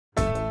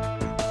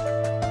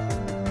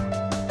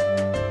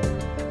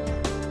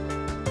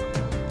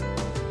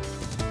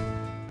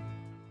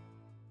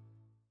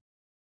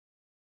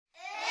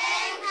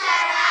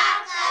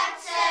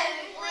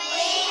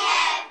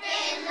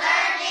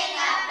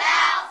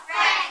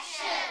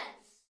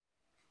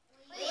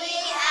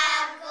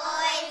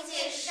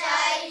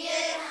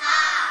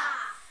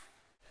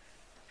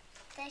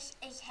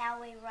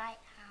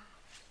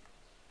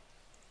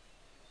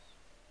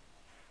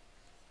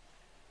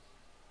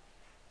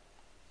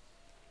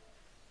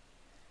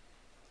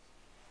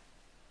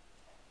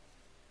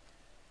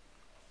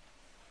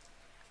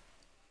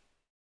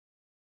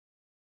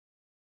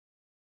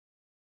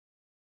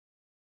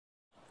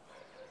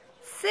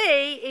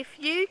if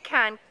you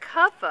can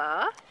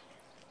cover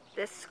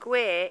the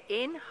square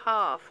in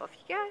half. Off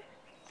you go.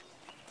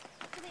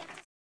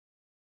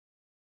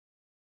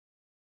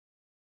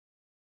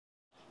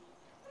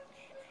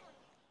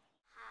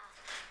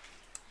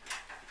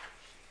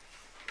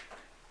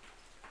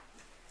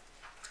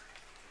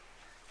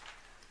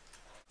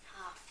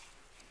 Half.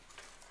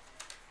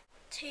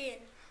 10.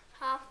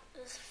 Half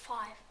is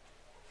 5.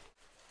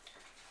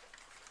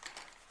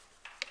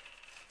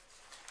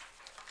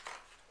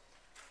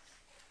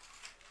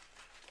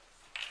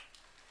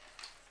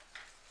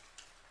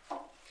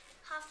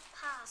 Half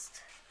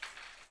past.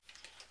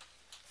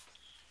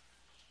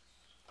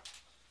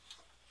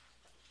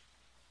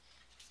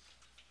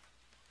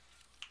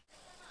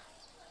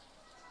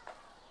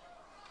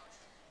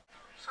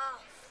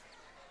 Half.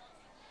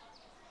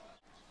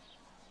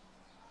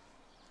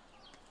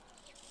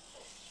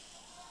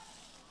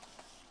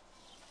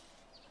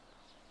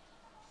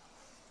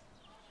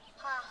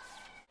 Half.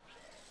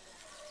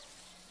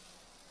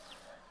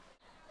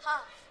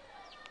 Half.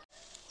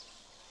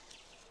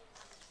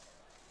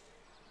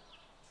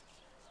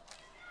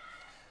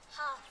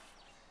 Half.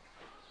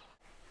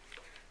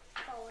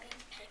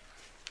 Folding paper.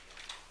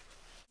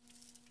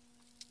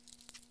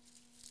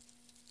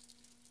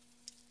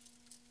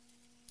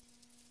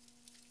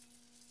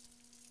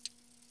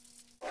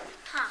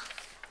 Half.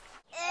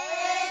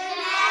 In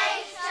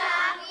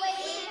nature, we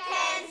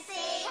can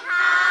see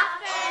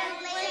half in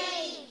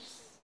leaves.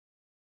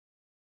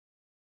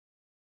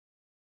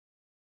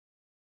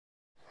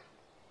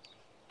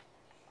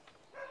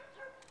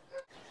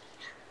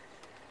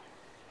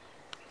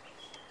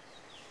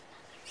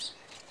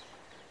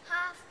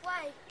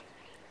 Halfway.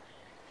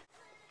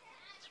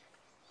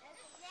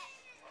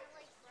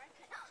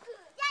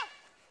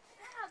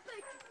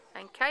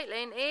 And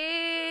Caitlin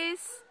is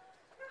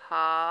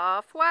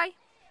halfway.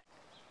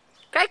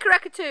 Okay,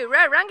 Karaka 2,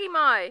 rangi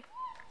mai.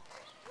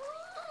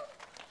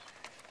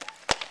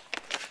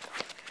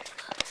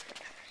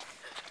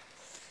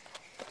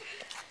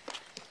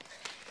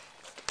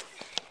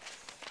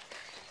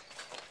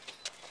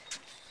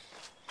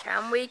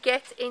 Can we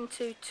get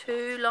into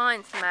 2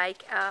 lines,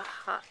 make a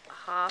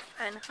half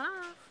and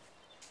half?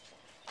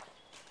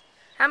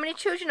 How many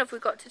children have we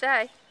got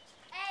today?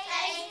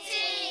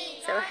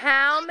 18. So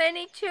how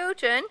many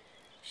children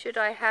should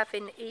I have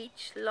in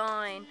each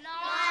line? 9.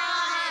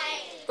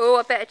 Oh,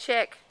 I better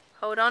check.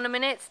 Hold on a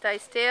minute, stay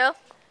still.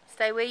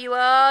 Stay where you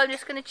are. I'm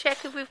just going to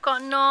check if we've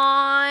got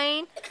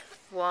 9.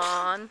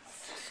 1,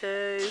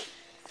 2,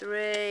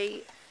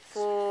 3,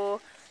 4,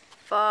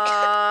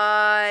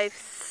 5,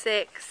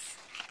 6,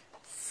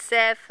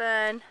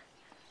 7,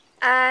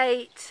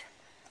 8,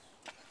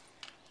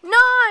 9.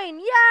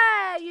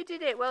 Yeah, you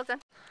did it. Well done.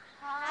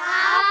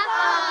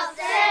 Half of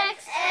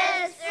 6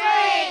 is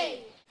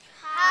 3.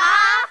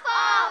 Half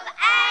of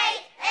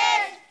 8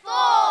 is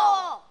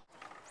 4.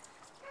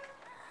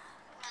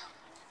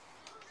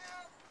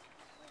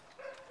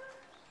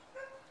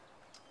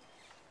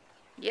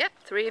 Yep,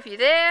 3 of you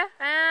there,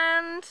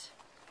 and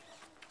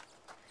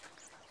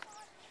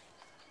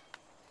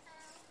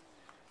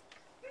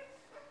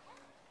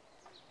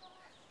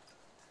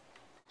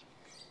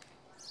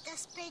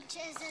This bench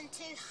is in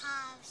 2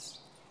 halves.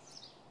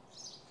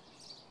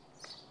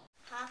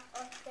 Half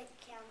of the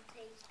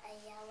counties are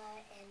yellow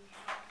and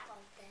half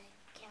of the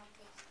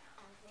counties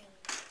are red.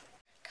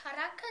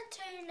 Karaka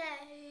 2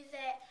 know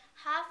that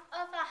half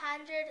of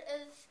 100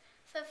 is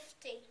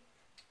 50.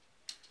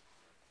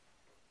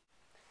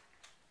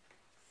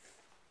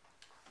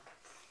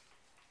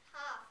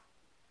 Half.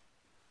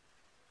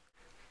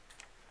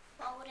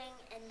 Folding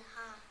in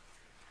half.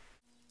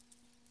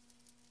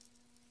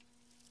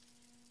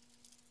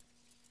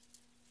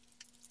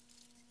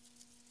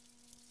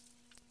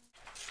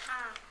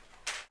 Half.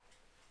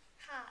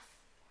 Half.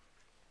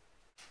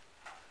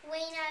 We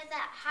know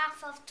that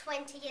half of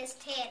 20 is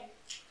 10.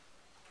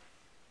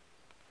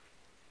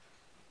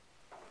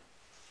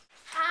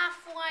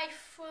 Halfway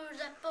through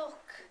the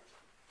book.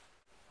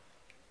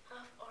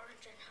 Half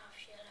orange and half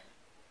yellow.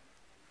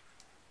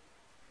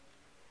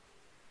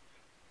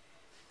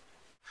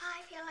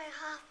 Half yellow,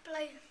 half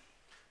blue.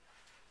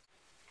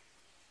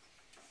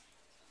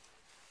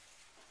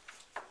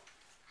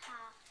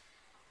 Half.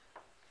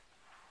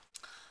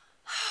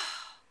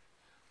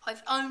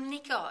 I've only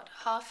got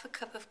half a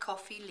cup of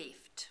coffee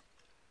left.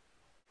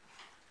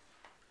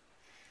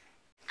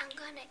 I'm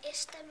going to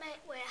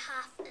estimate where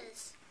half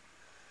is.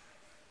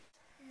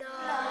 No.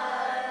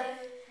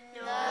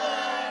 No.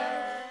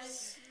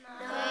 Yes.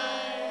 No. No.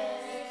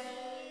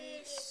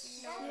 Yes.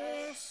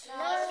 Yes.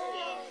 No.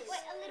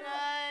 Wait, a little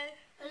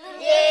No.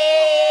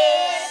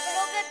 Yes. A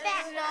little bit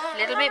back. No. A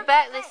little bit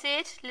back, that's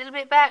it. A little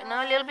bit back. No,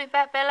 a little bit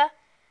back, Bella.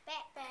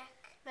 Back.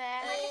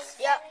 Back.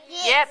 Yep.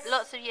 Yes. Yep,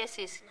 lots of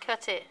yeses.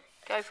 Cut it.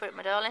 Go for it,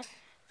 my darling.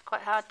 It's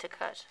quite hard to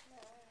cut.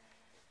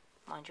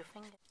 Mind your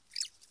finger.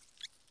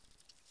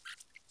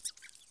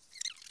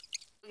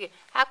 Okay.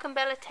 How can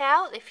Bella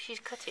tell if she's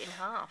cut it in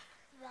half?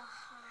 The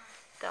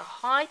height. The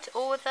height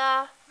or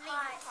the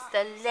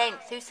Height.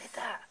 length? Who said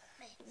that?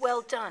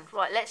 Well done.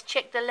 Right, let's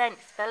check the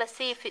length. Bella,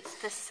 see if it's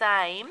the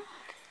same.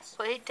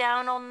 Put it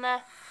down on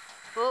the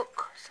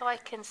book so I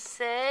can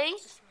see.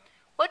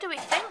 What do we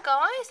think,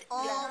 guys?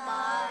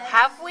 Almost.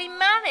 Have we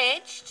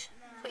managed?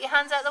 Put your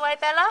hands out the way,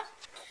 Bella.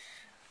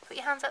 Put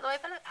your hands out the way,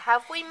 Bella.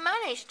 Have we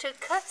managed to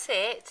cut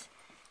it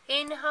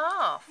in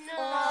half?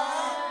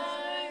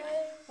 No.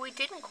 We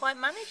didn't quite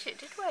manage it,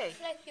 did we?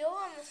 It's like you're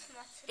on the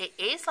smartest. It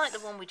is like the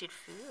one we did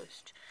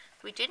first.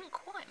 We didn't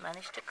quite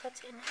manage to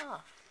cut it in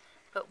half,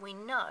 but we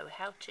know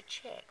how to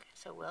check.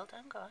 So well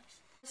done,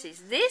 guys.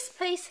 This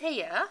piece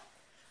here,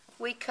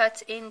 we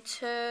cut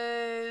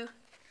into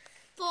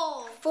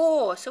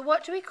 4. So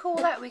what do we call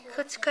that? We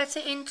cut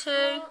it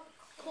into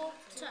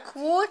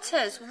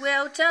quarters.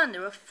 Well done.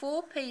 There are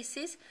 4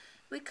 pieces.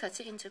 We cut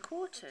it into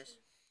quarters.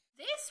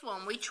 This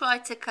one we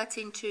tried to cut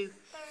into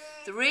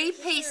 3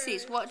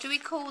 pieces. What do we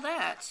call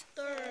that?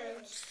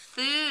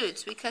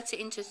 Thirds. We cut it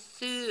into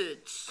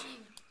thirds.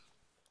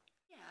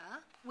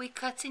 Yeah. We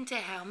cut into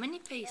how many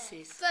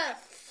pieces?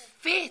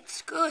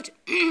 Fifths. Good.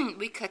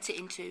 We cut it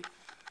into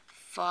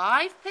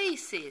 5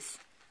 pieces.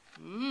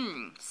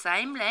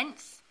 Same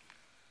length.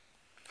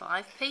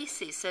 5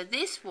 pieces. So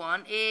this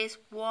one is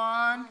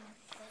 1/5.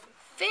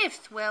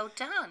 Well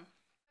done.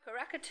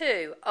 Karaka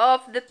 2.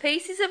 Of the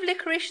pieces of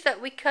licorice that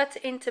we cut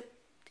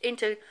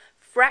into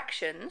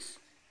fractions,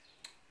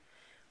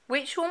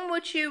 which one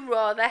would you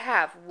rather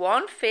have?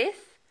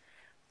 1/5,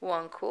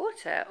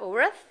 1/4, or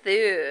a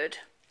third?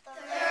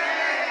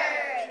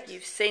 Third.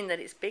 You've seen that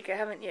it's bigger,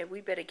 haven't you? We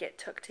better get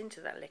tucked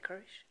into that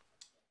licorice.